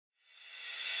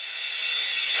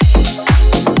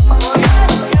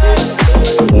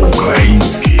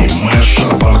Український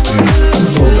мешап-артист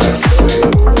з Одеси.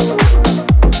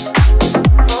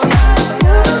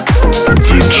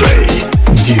 DJ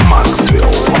De Maxwill.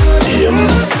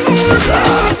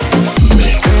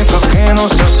 Ти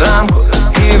прокинувся в замку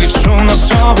і відчув на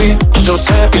собі, що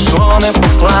все пішло не по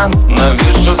плану.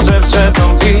 Навіщо це все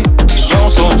тобі?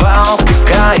 Знов слова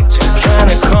опікають, вже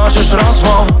не хочеш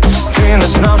розмов. Ти не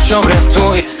знав, що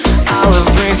врятує, але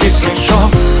вихід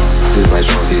знайшов. Ти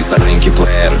знайшов свій старенький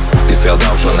плеєр і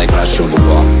згадав, що найкраще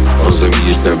було.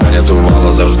 Розумієш, тебе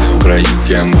рятувало завжди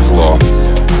українське музло.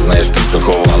 Знаєш, ти що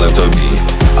ховали в тобі,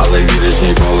 але віриш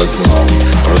ніколи знов.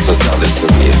 Просто сядеш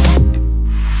собі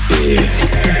і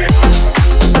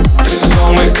ти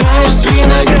замикаєш свій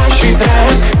найкращий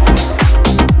трек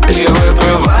і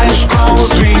випиваєш колу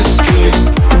з віскі.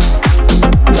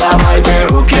 Давайте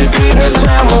руки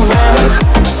піднесемо вверх,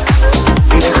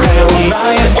 нехай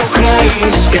лунає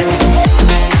українське.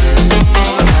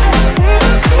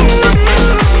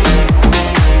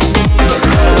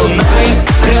 Нехай лунає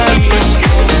українське.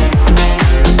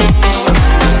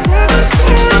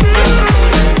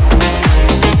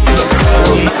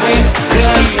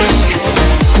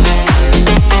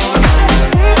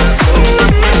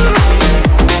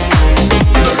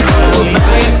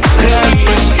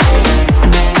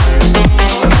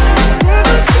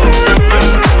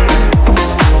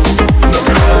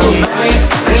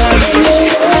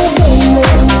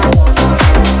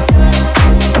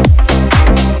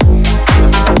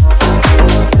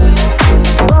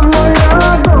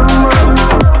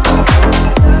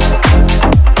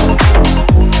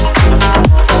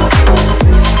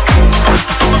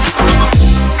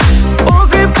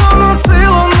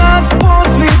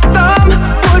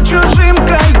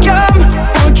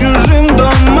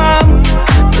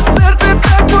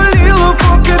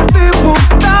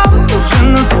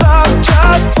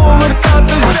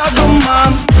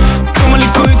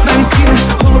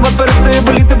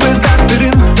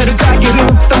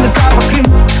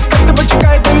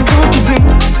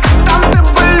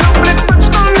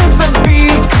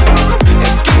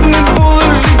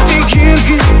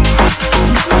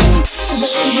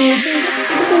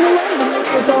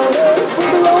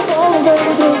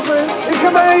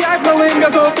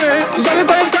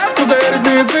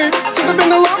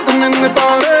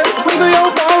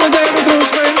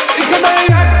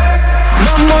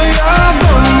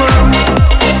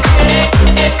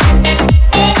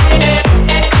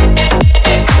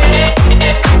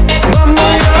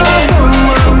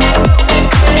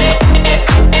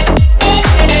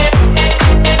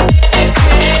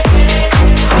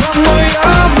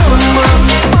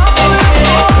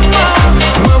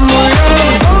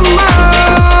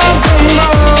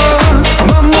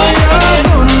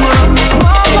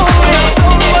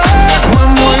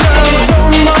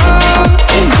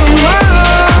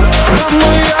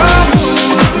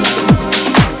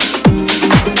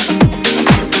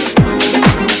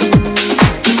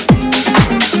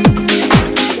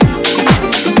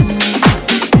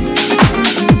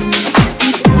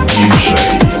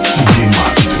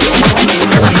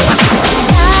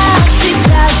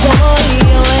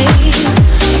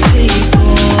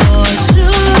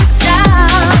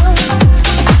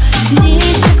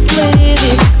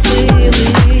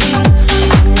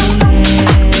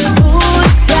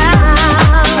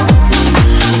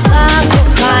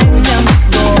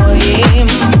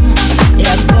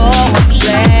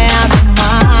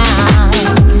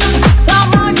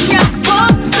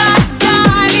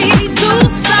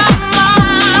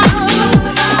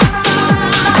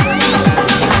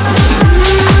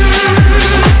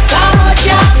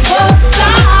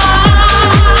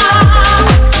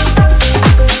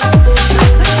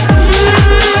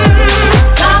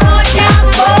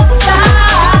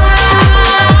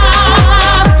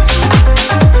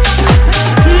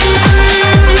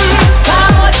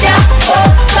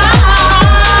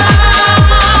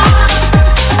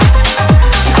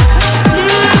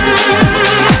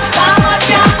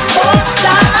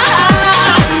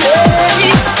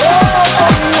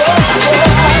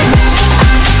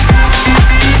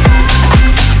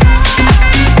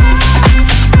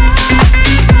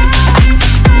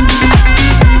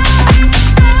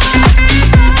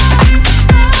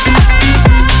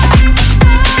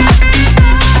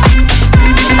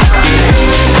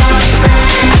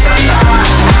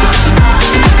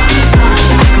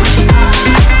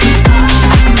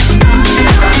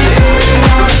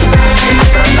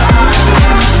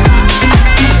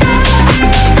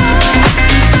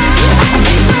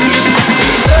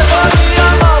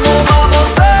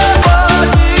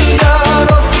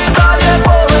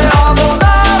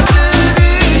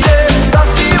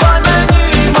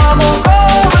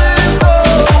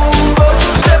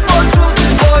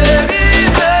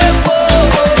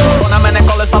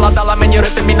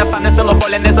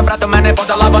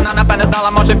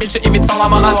 більше і від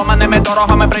солома наломаними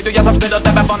дорогами прийду я завжди до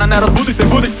тебе, вона не розбудить, не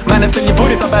будить мене в сильній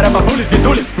бурі, забере бабулі дві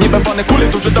дулі, ніби вони кулі,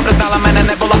 дуже добре знала мене,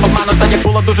 не була обманута, як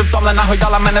було дуже втомлена,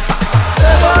 гойдала мене так.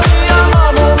 Стефанія,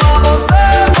 мамо, мамо,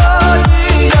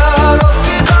 Стефанія,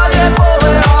 розкидає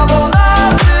поле, а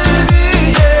вона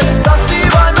сивіє,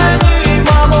 заспівай мені,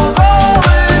 мамо,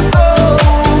 колискову,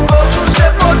 хочу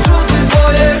ще почути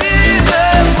твоє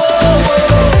рідне слово.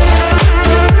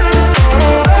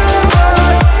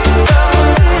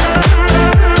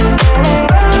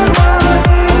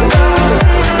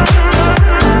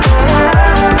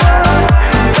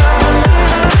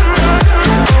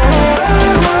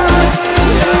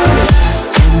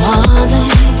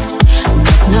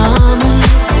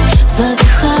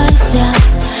 Задихайся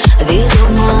від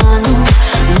обману,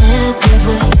 не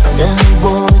дивися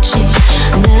в очі,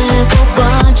 не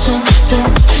побачиш те,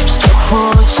 що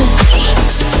хочеш.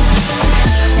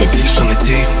 Ми більше не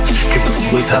ті, ким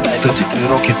були, згадай тоді 3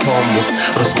 роки тому.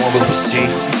 Розмови пусті,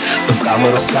 думками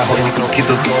розтягуємо кроки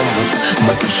додому.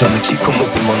 Ми більше не ті, кому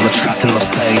було начхати на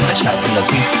все і на час, і на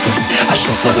відстань. А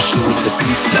що залишилося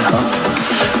після,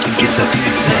 тільки ця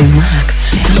пісня. Це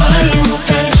Maxwill. Маємо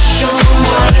те, що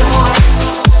маємо,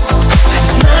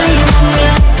 знаємо,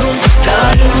 не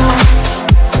повертаємо.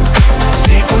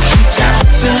 Всі почуття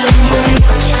це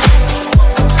мить,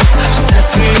 все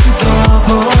світло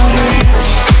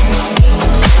горить.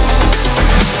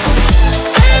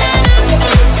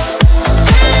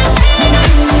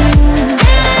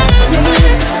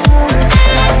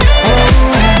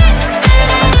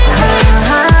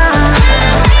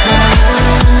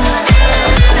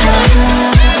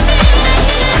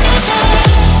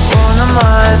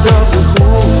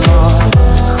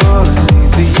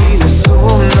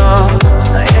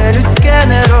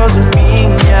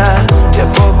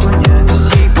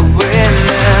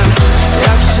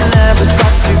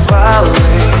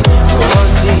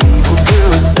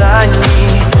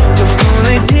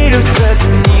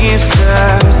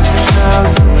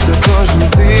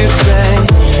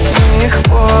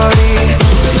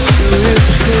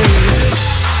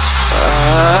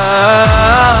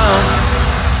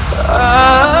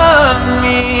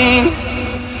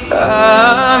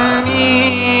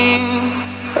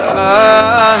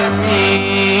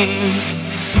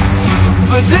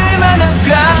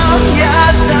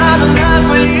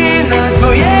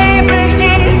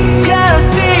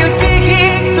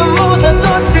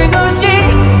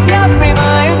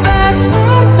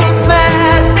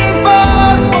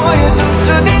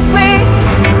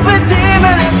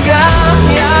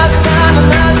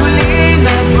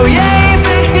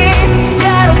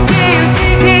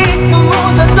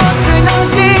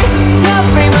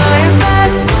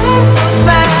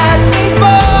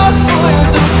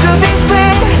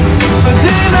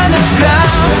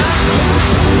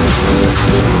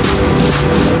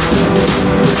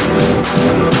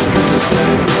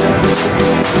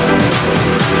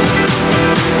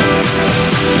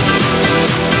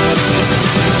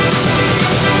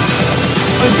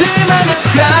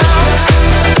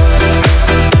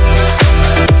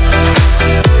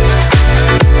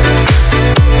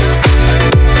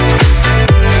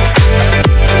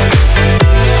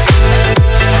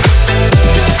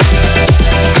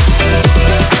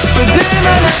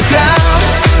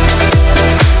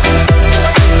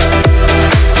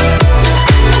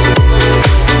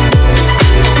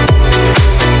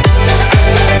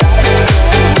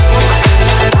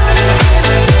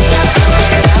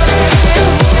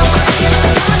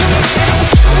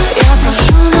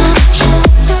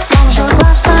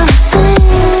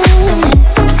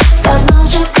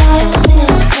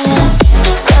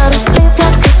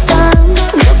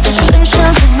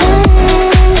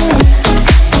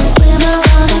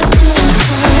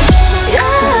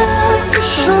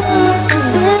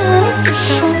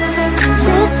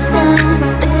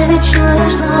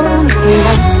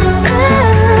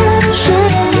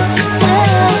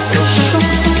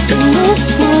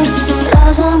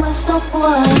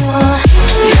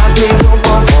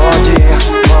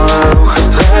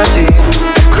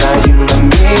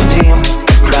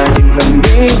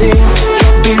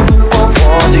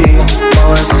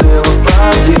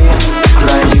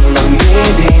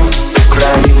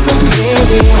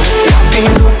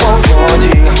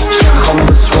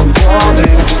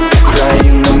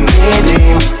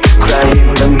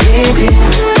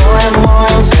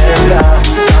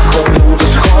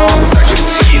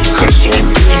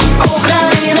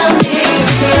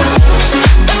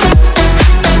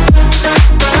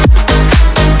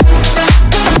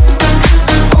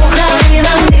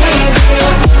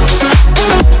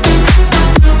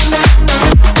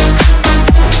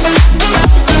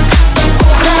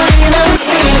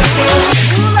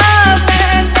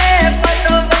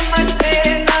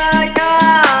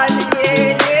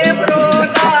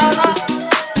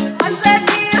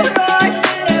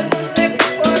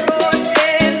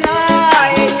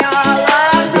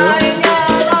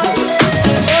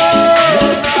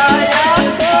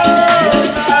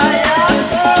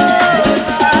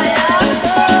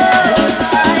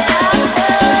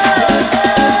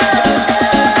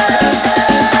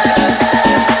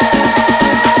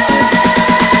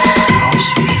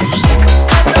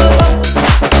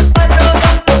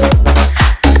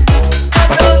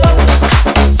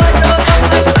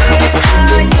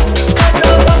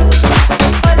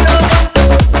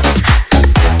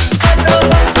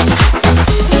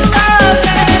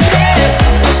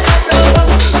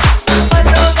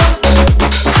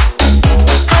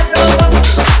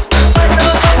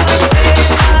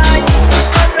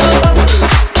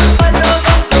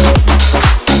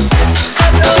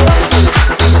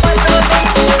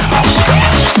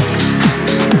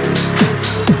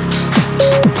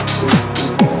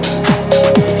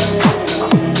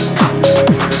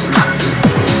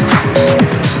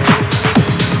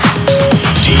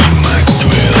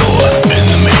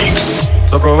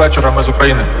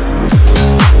 України.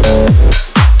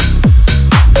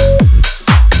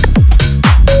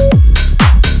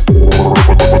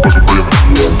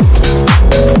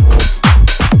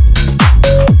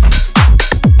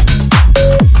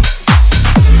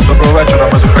 Доброго вечора,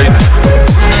 ми з України.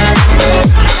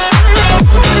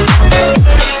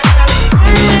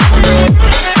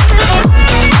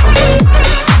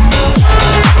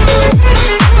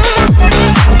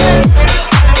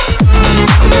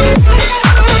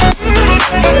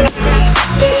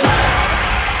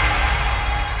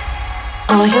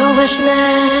 Ой, у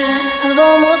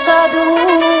вишневому саду,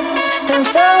 там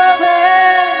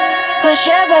соловейко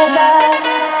щебетать.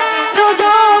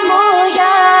 Додому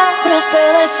я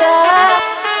просилася,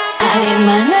 а від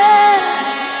мене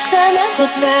все не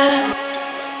пусте.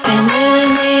 Ти милий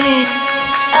мій,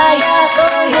 а я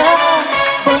твоя.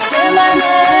 Пусти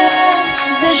мене,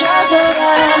 зійшла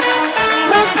зора.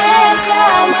 Проснеться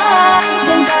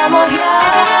матінка моя,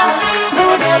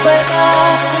 буде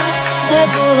питати, де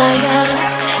була я.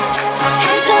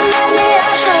 Фіксен мені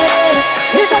аж горис,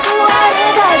 місто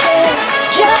куаритакис,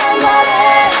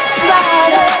 Жанварес,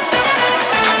 Варес.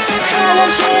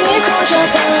 Каначини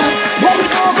кожапан,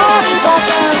 Верніко